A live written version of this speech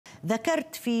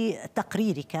ذكرت في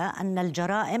تقريرك أن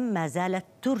الجرائم ما زالت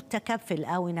ترتكب في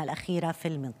الآونة الأخيرة في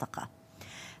المنطقة.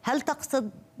 هل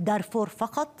تقصد دارفور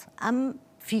فقط أم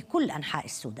في كل أنحاء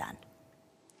السودان؟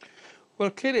 Well,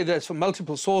 clearly there's from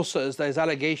multiple sources, there's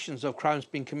allegations of crimes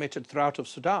being committed throughout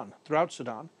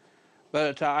Sudan.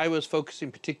 But I was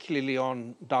focusing particularly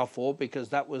on Darfur because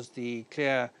that was the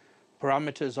clear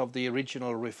parameters of the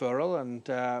original referral. And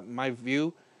my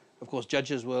view, of course,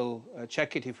 judges will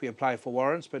check it if we apply for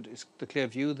warrants, but it's the clear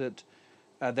view that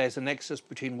there's a nexus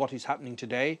between what is happening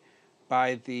today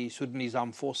by the Sudanese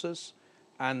armed forces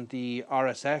and the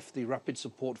RSF, the Rapid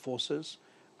Support Forces,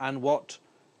 and what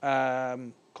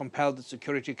compelled the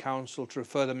Security Council to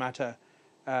refer the matter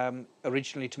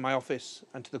originally to my office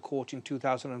and to the court in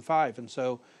 2005. And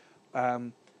so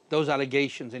those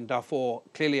allegations in Darfur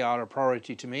clearly are a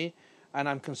priority to me, and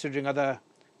I'm considering other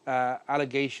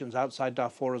allegations outside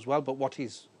Darfur as well. But what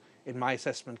is, in my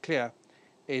assessment, clear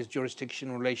is jurisdiction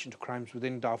in relation to crimes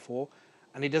within Darfur.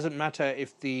 And it doesn't matter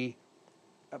if the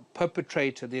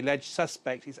perpetrator, the alleged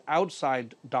suspect, is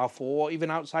outside Darfur or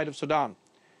even outside of Sudan.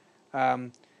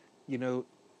 You know,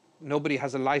 nobody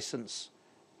has a license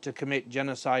to commit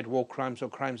genocide, war crimes, or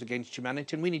crimes against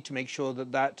humanity, and we need to make sure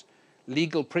that that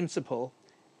legal principle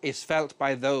is felt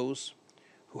by those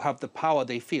who have the power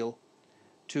they feel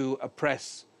to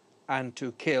oppress and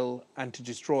to kill and to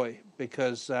destroy,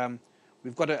 because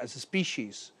we've got to, as a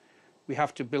species, we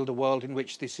have to build a world in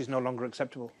which this is no longer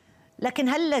acceptable. لكن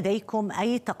هل لديكم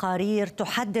أي تقارير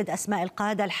تحدد أسماء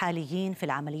القادة الحاليين في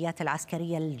العمليات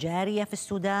العسكرية الجارية في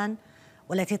السودان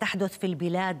والتي تحدث في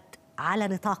البلاد على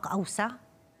نطاق أوسع؟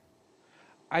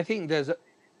 I think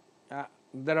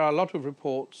there are a lot of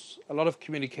reports, a lot of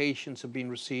communications have been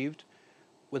received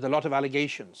with a lot of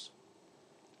allegations.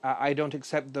 I don't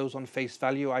accept those on face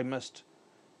value. I must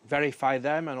verify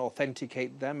them and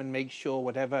authenticate them and make sure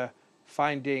whatever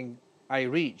finding I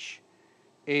reach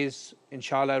is,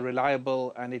 inshallah,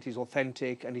 reliable and it is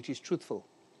authentic and it is truthful.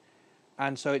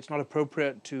 And so it's not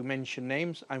appropriate to mention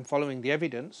names. I'm following the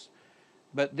evidence,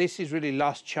 but this is really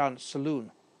last chance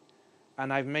saloon.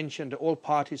 And I've mentioned all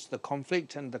parties to the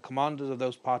conflict and the commanders of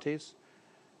those parties.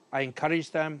 I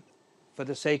encourage them, for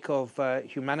the sake of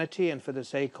humanity and for the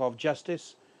sake of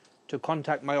justice, to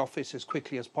contact my office as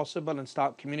quickly as possible and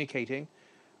start communicating.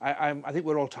 I think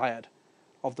we're all tired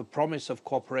of the promise of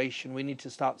cooperation. We need to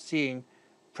start seeing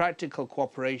practical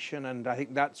cooperation, and I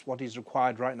think that's what is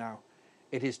required right now.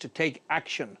 It is to take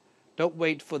action. Don't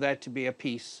wait for there to be a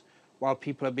peace while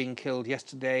people are being killed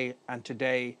yesterday and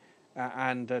today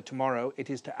and tomorrow. It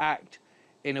is to act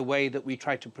in a way that we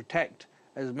try to protect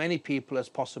as many people as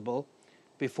possible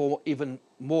before even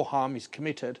more harm is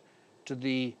committed to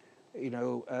the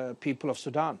people of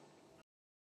Sudan.